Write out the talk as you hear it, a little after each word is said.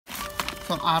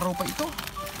Pang araw pa ito.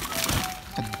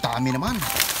 Kadami naman.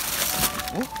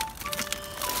 Oh.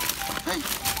 Ay.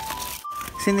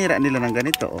 Sinira nila ng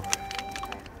ganito, oh.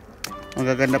 Ang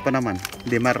gaganda pa naman.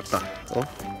 Di Marta, oh.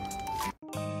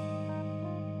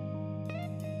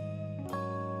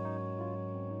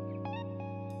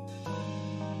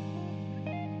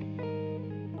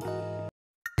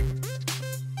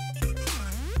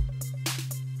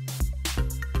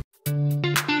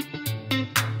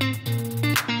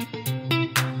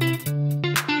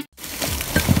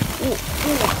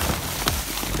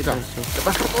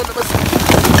 Labas ko to, labas.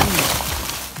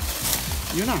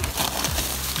 Yun na.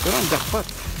 Pero ang jackpot.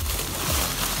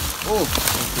 Oh.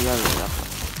 Yan, jackpot.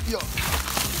 Yo.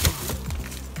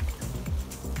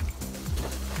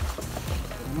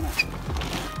 Ano na?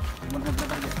 Manhag na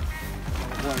tayo.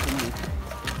 Buwan ko na eh.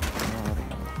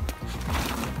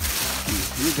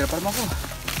 Hindi, grapar mo ako.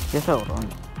 Yes, sir.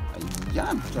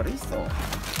 Ayan, chorizo.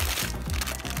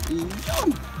 Iyon.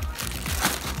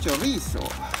 Chorizo.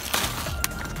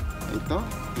 Ito,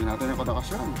 hindi natin yung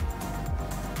kodakasyon.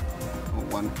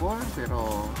 1.4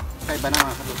 pero kaiba na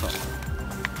mga katoto.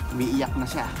 Umiiyak na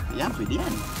siya. Ayan, pwede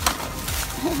yan.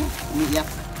 Umiiyak.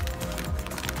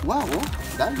 Wow, oh,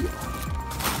 dalyo.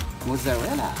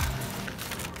 Mozzarella.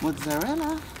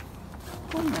 Mozzarella.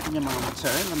 Kung natin yung mga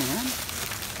mozzarella na yan.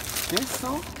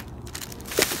 Queso.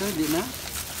 Ito, hindi na.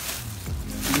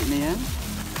 Hindi na yan.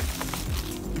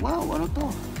 Wow, ano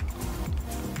to?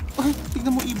 Ay,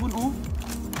 tignan mo ibon, oh.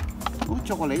 Oh,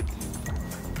 chocolate.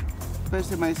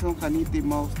 Pwede may isang kaniti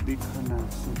mouse di ka na.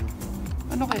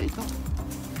 Ano kaya ito?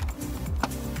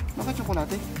 Baka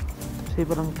tsokolate? Kasi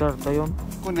parang tarta yun.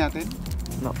 Kunin natin?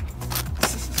 No.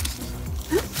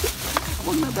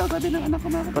 Huwag na daw tabi ng anak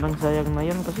ko na. Parang sayang na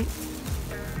yun kasi.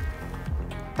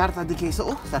 Tarta di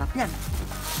queso, oh. Sarap yan.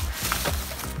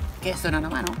 Queso na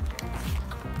naman, oh.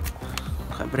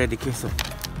 Kabre di queso.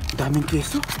 Daming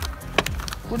queso.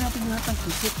 Kunin natin lahat ng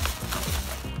queso.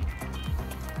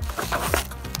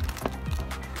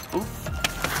 Oh.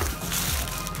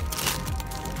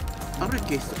 Abre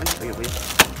queso. Ay, ayaw.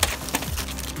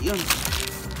 Yun.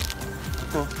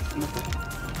 Ito. Ano to?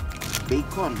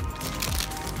 Bacon.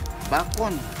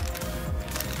 Bacon.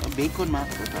 Oh, bacon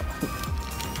mga katoto.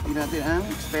 Tingnan natin ang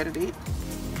expiry date.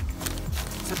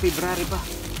 Sa February pa.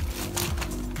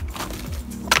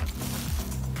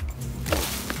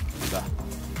 Diba?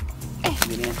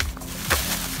 Hindi na yan.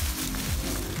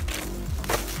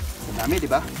 Dami,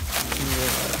 diba?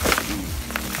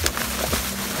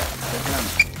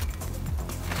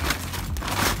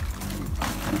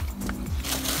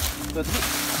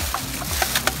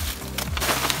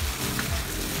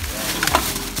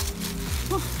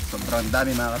 Sobrang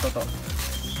dami mga katoto.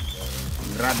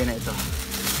 Grabe na ito.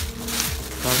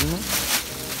 Sabi mo?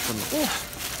 Oh,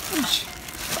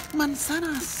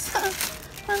 mansanas.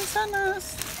 Mansanas.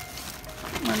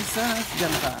 Mansanas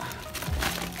dyan ka.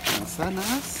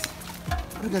 Mansanas.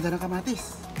 Ang ganda ng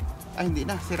kamatis. Ay, hindi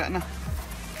na. Sira na.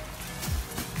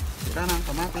 Sira na ang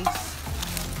kamatis.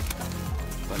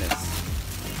 Palis.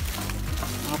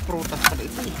 Mga prutas pala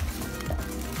ito eh.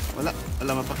 Wala.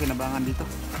 Wala mapakinabangan dito.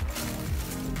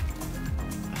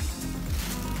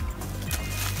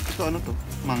 Ito ano to?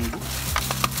 Mango.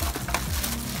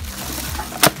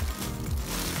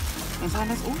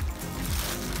 Mansanas, oh.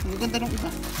 Ang ganda ng iba.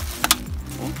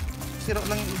 Oh, sira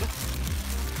lang yung iba.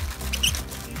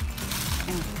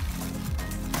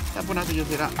 Tapon natin yung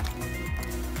sira.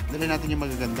 Dali natin yung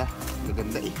magaganda.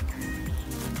 Magaganda eh.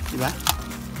 Diba?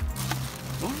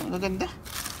 Oh, magaganda.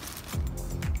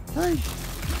 Ay.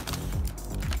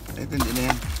 Ito hindi na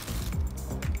yan.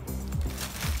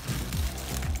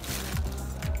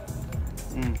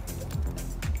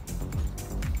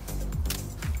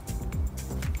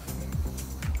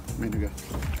 May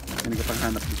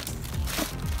nagapanghanap dito.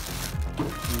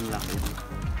 Ang laki dito.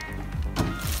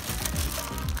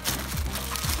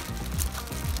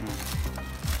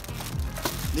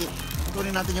 Di,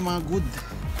 tutunin natin yung mga good.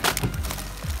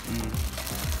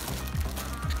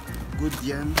 Good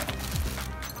yan.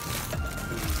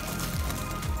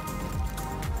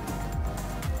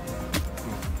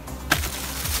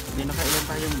 Hindi nakailan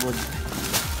tayong good.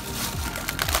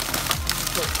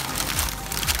 So,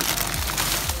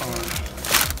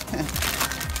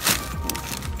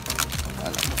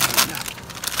 alam mo talaga.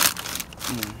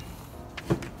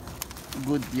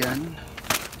 Good yan.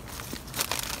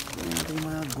 Ito yung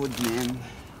mga good men.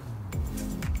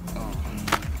 Oh,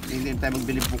 hindi tayo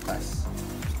magbili bukas.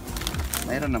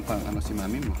 Mayroon ng pang ano si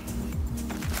mami mo. Oh.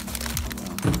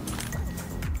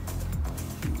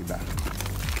 Diba?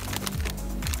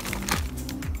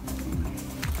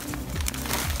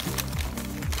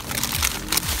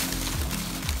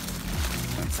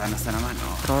 Mansanas na naman,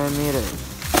 oh. No me mires.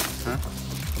 Ha?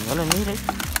 No le mires.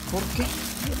 ¿Por qué?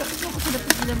 Bakit mo ako sila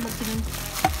pigilan magtingin?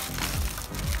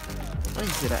 Ay,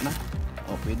 sira na.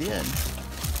 O, pwede yan.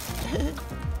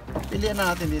 Pilihan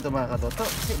na natin dito mga katoto.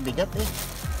 Kasi bigat eh.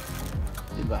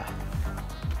 Diba?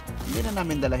 Hindi na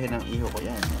namin dalahin ang iho ko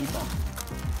yan. Diba?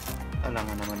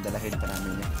 Alangan naman dalahin pa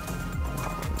namin yan.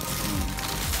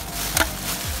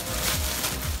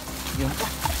 Yun pa.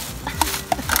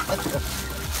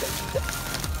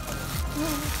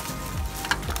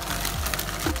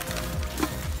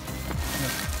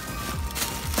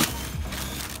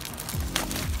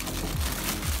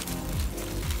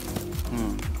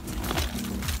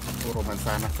 Puro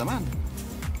mansanas naman.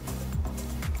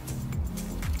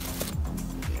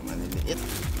 Hindi maliliit.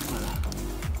 Wala.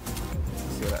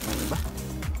 Sira ng iba.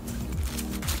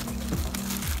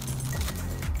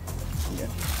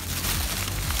 Yan.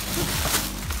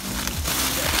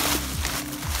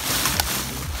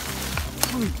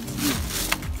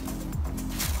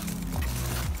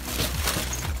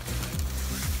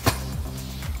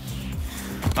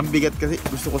 Ang bigat kasi.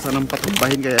 Gusto ko sanang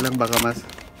patumbahin kaya lang baka mas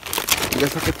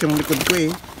sakit yung likod ko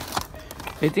eh.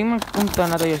 Pwede magpunta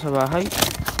na tayo sa bahay.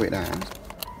 Pwede na.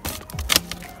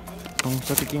 Kung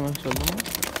sakit yung sa mo.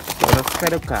 Oras ka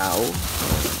daw kao.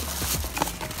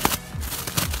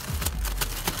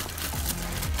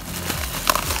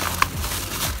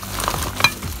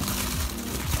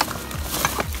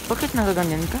 Bakit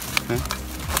nagaganyan ka? Huh?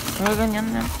 Nagaganyan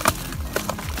na.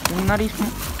 Yung naris mo.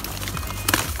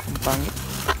 Ang pangit.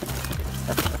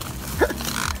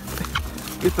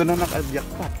 Ito na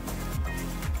naka-jackpot.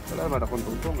 Wala naman akong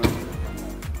tungtong.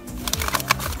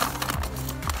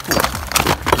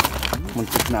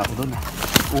 Muntik na ako doon.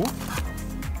 Oh?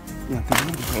 Yan, tignan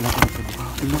mo. Kailangan ko ito.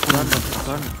 Tignan ko lang.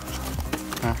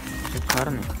 Ha?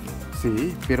 Karne.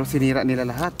 Si, pero sinira nila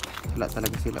lahat. Wala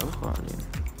talaga sila. Oh. Kalin.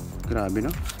 Grabe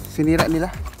no? Sinira nila.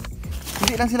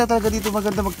 Hindi lang sila talaga dito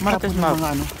maganda magtapon ng mga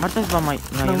ano. Martes ba may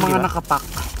ngayon? Ng mga Diba? nakapak.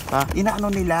 Ha? Inaano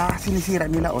nila, sinisira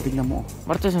nila. O, tignan mo.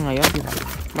 Martes ngayon?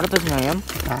 Martes ngayon?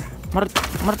 Ha?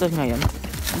 Martes ngayon?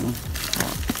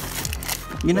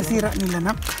 Ginasira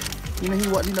nila nak.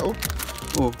 Ginahiwa nila oh.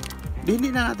 Oh. Di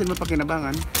hindi na natin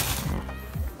mapakinabangan.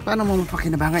 Paano mo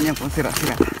mapakinabangan yan kung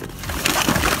sira-sira?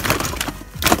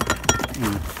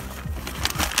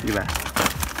 Diba?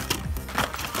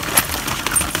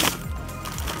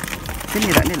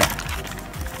 Sinira nila.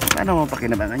 Paano mo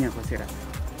mapakinabangan yan kung sira?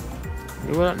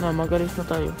 Di wala na, magalis na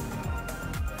tayo.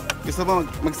 Gusto mo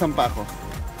magsampa ako?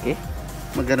 Eh?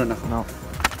 Magganon ako? No.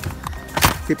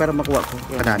 Kasi para makuha ko.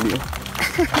 Kadami oh.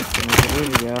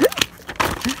 Yeah.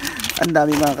 Ang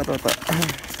dami mga katoto.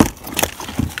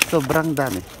 Sobrang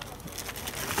dami.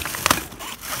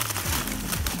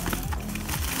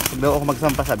 Huwag daw ako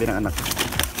magsampa, sabi ng anak.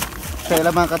 Kaya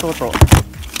lang mga katoto,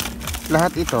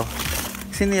 lahat ito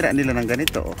sinira nila ng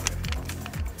ganito oh.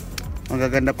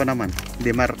 Magaganda pa naman.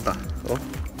 Di Marta oh.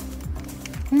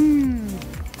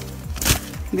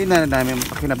 Hindi na namin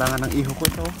pakinabangan ng iho ko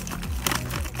ito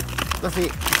kasi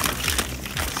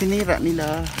sinira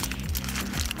nila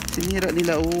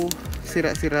oh.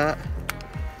 Sira-sira.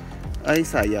 Ay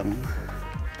sayang.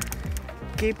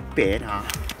 Kipena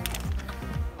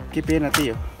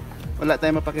tiyo. Wala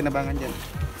tayong mapakinabangan dyan.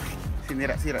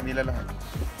 Sinira-sira nila lahat.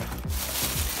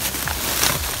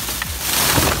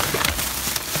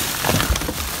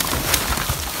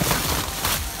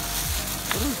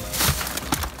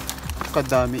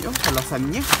 Kadami oh, kalasan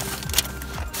niya.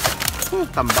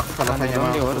 Tambak kalasan niya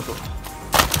mga katoto.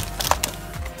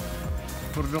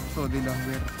 Produkto de la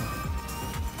huerta.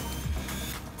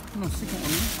 No sé kung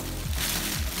ano.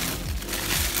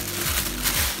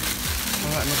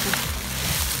 Mga ano po.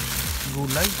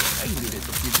 Gulay. Ay, hindi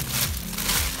dito.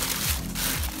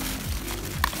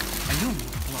 Ayun.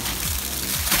 Wow.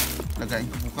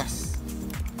 Lagayin ko bukas.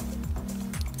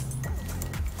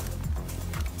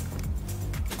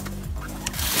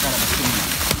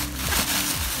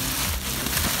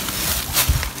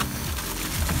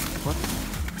 What?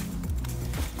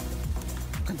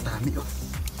 Ang dami oh.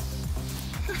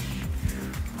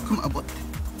 Kumabot.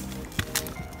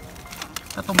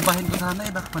 Tatumbahin ko sana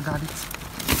eh, bakit magalit.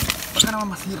 Baka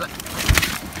naman masira.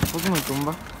 Huwag mo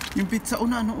itumba. Yung pizza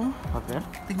una ano oh. Okay.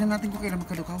 Tignan natin kung kailan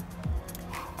magkalukaw.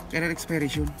 Kailan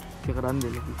expiration. Kaya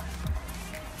karande lang.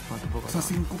 Sa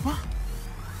 5 pa.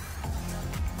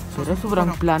 Pero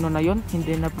sobrang plano na yon,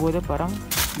 hindi na pwede parang.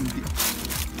 Hindi.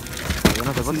 Ayun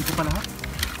na Sa dapat. 5 pa lahat.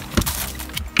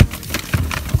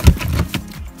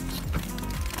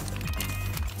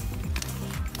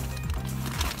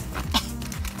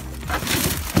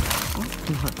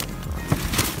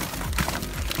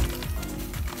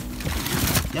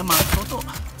 Yan Yan mga katoto.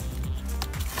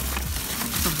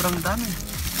 Sobrang dami.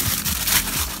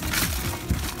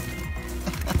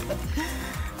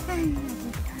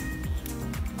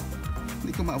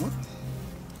 Hindi ko maabot.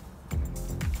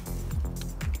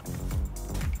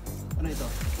 Ano ito?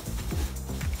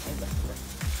 Ay, basta.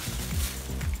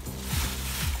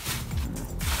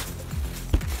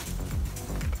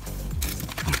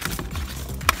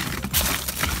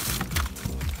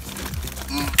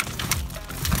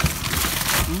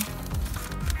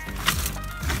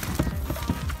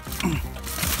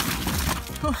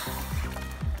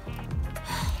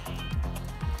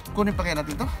 Kunin pa kaya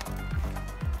natin to?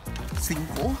 5.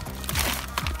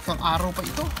 Isang araw pa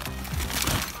ito.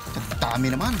 Ang dami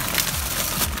naman.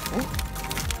 Oh.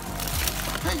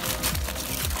 Ay.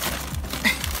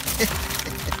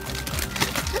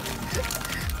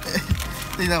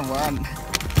 Tingnan, 1,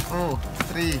 2,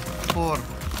 3, 4,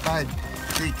 5,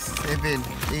 6, 7,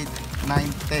 8, 9,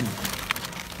 10.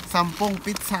 10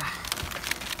 pizza.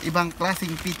 Ibang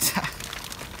klaseng pizza.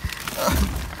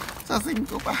 Sa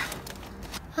 5 pa.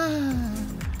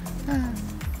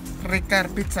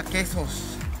 Ricar pizza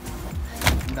quesos.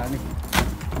 Ang dami.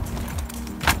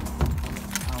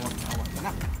 Awat-awat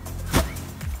na.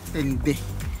 Tende.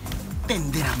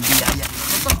 Tende ng biyaya.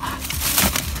 Ito.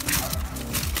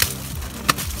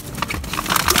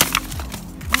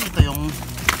 Ito yung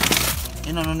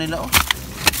inano nila, oh.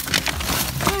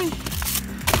 Ay.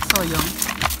 Sayang.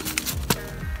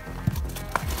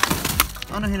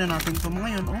 Ano hina natin ito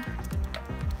ngayon, oh.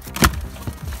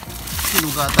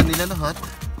 Sinugatan nila lahat.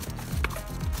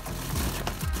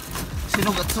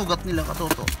 Sinugat-sugat nila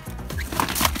katoto.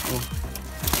 Oh.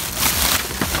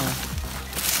 Oh.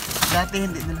 Dati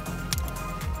hindi nila.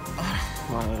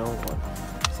 Mayroon ko.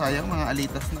 Sayang, mga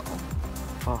alitas na, oh.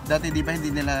 Oh. Dati di ba hindi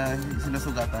nila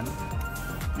sinusugatan?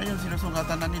 Ngayon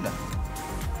sinusugatan na nila.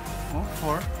 Oh,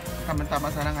 4. Tama-tama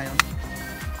sana ngayon.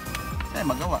 Ay,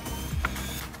 magawa.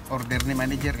 Order ni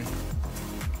manager, eh.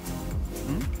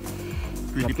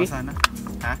 Pwede Laki. pa sana.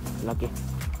 Ha? Laki.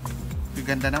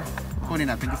 Ganda na.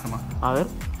 Kunin natin, gusto mo. Awer?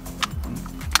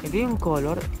 Ito yung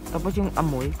color. Tapos yung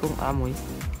amoy. Kung amoy.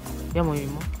 Yung amoy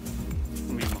mo.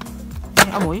 Kunin mo.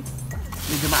 Yung amoy?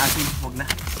 Medyo maasin. Huwag na.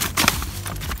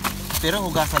 Pero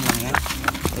hugasan lang yan.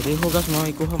 Ito yung hugas mo.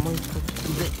 Ikuha mo.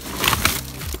 Hindi.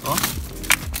 Oh.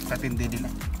 Katindi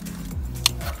nila.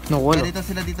 No, wala. Ganito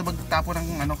sila dito magtapo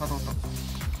ng ano, katoto.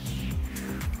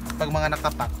 Pag mga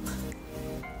nakapak,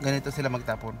 ganito sila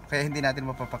magtapon. Kaya hindi natin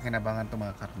mapapakinabangan itong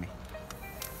mga karne.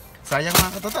 Sayang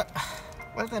mga katoto.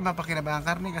 Wala tayong mapakinabangan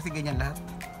karne kasi ganyan lahat.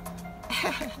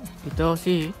 Ito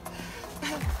si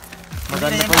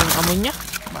maganda pa yung amoy niya.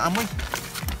 Maamoy.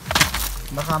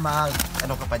 Baka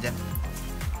ano ka pa dyan.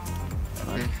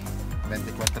 Okay.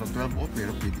 24-12. Oh, pero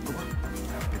pwede ko ba?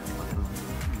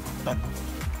 24-12. Done.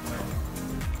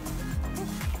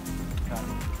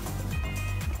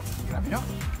 Grabe no?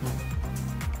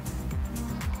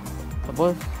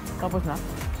 Tapos na?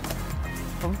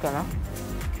 Tapos ka na?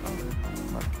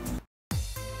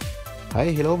 Hi,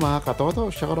 hello mga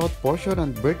katoto! Shoutout portion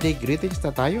and birthday greetings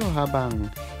na tayo habang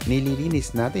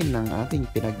nililinis natin ng ating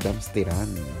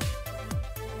pinagdamstiran.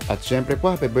 At syempre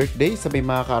po, happy birthday sa may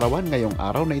mga kaarawan ngayong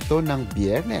araw na ito ng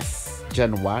Biyernes,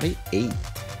 January 8.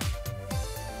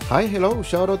 Hi, hello!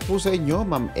 Shoutout po sa inyo,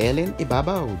 Ma'am Ellen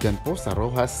Ibabaw, dyan po sa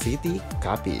Rojas City,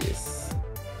 Capiz.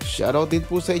 Shoutout din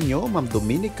po sa inyo, Ma'am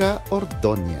Dominica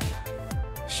Ordonia.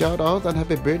 Shoutout and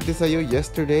happy birthday sa iyo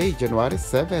yesterday, January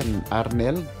 7,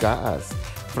 Arnel Gaas,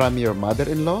 from your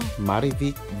mother-in-law,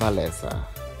 Marivic Valesa.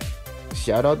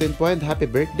 Shoutout din po and happy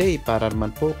birthday para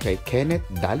naman po kay Kenneth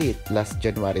Dalit last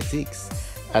January 6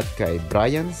 at kay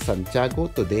Brian Santiago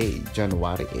today,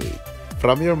 January 8.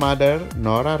 From your mother,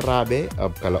 Nora Rabe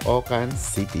of Caloocan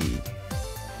City.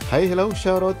 Hi, hello,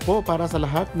 shoutout po para sa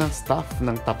lahat ng staff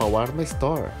ng Tapawarma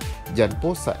Store dyan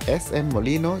po sa SM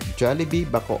Molino, Jollibee,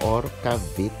 Bacoor,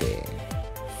 Cavite.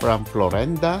 From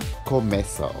Florenda,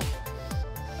 Comeso.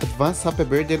 Advance happy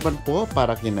birthday naman po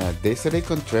para kina Desiree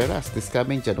Contreras this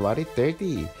coming January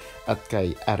 30 at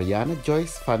kay Ariana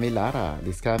Joyce Familara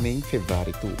this coming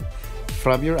February 2.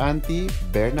 From your auntie,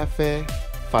 Bernafe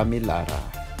Familara.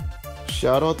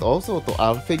 Shoutout also to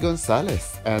Alfie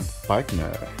Gonzalez and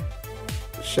partner.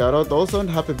 Shoutout also and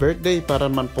happy birthday para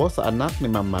naman po sa anak ni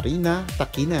Ma'am Marina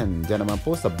Takinan dyan naman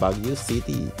po sa Baguio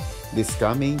City this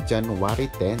coming January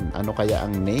 10. Ano kaya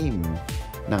ang name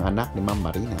ng anak ni Ma'am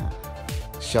Marina?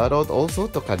 Shoutout also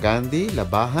to Kagandi,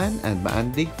 Labahan and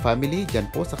Maandig family dyan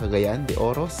po sa Cagayan de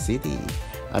Oro City.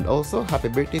 And also happy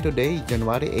birthday today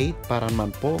January 8 para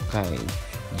naman po kay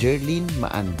Jerlyn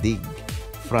Maandig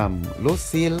from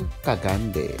Lucille,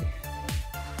 Cagande.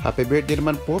 Happy birthday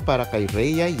naman po para kay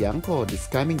Rhea Yanko this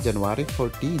coming January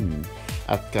 14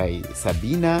 at kay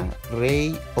Sabina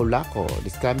Ray Olaco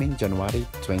this coming January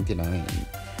 29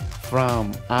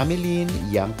 from Ameline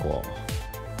Yanko.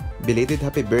 Belated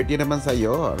happy birthday naman sa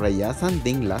iyo, Rayasan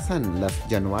Dinglasan last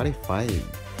January 5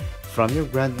 from your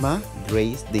grandma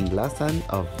Grace Dinglasan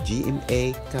of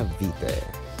GMA Cavite.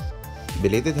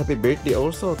 Belated happy birthday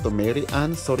also to Mary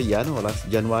Ann Soriano last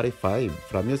January 5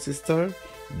 from your sister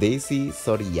Daisy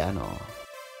Soriano.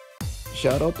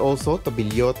 Shoutout also to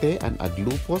Bilyote and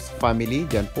Aglupos family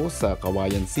dyan po sa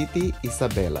Kawayan City,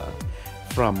 Isabela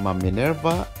from Ma'am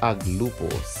Minerva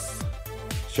Aglupos.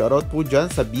 Shoutout po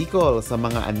dyan sa Bicol sa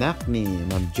mga anak ni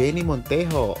Ma'am Jenny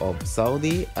Montejo of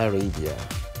Saudi Arabia.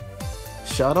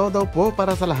 Shoutout daw po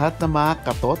para sa lahat ng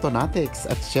mga Katoto Natics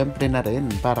at syempre na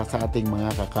rin para sa ating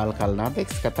mga kakalkal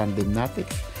Natics, katandim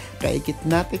Natics, kaikit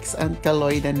Natics and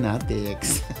kaloidan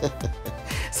Natics.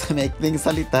 Sa maikling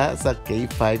salita sa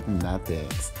K5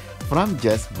 Natics from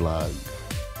Jess Vlog.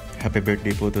 Happy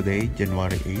birthday po today,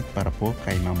 January 8 para po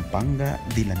kay Ma'am Panga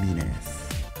Dilamines.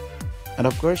 And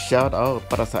of course, shout out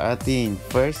para sa ating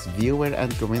first viewer and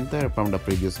commenter from the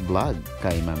previous vlog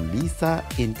kay Ma'am Lisa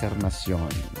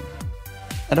Encarnacion.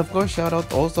 And of course, shout out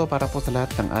also para po sa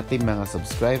lahat ng ating mga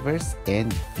subscribers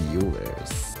and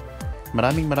viewers.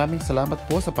 Maraming salamat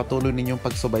po sa patuloy ninyong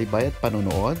pagsubaybay at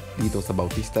panonood dito sa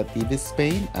Bautista TV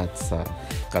Spain at sa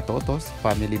Katoto's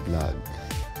Family Vlog.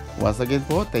 Once again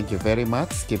po, thank you very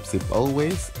much, keep safe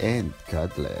always, and God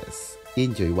bless.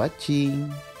 Enjoy watching!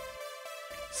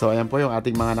 So ayan po yung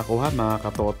ating mga nakuha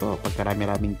mga Katoto.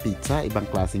 Pagkarami-raming pizza, ibang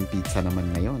klaseng pizza naman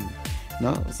ngayon.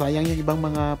 No? Sayang yung ibang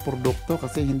mga produkto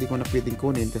kasi hindi ko na pwedeng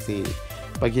kunin kasi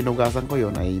pag hinugasan ko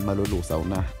yon ay malulusaw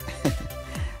na.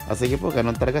 Sige po,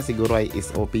 ganun talaga siguro ay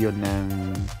SOP yun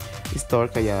ng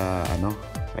store kaya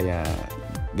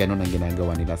ganun ang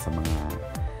ginagawa nila sa mga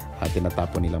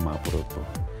tinatapon nilang mga produkto.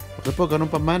 Okay po, ganun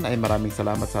pa man ay maraming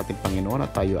salamat sa ating Panginoon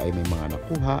at tayo ay may mga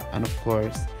nakuha and of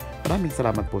course, maraming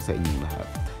salamat po sa inyong lahat.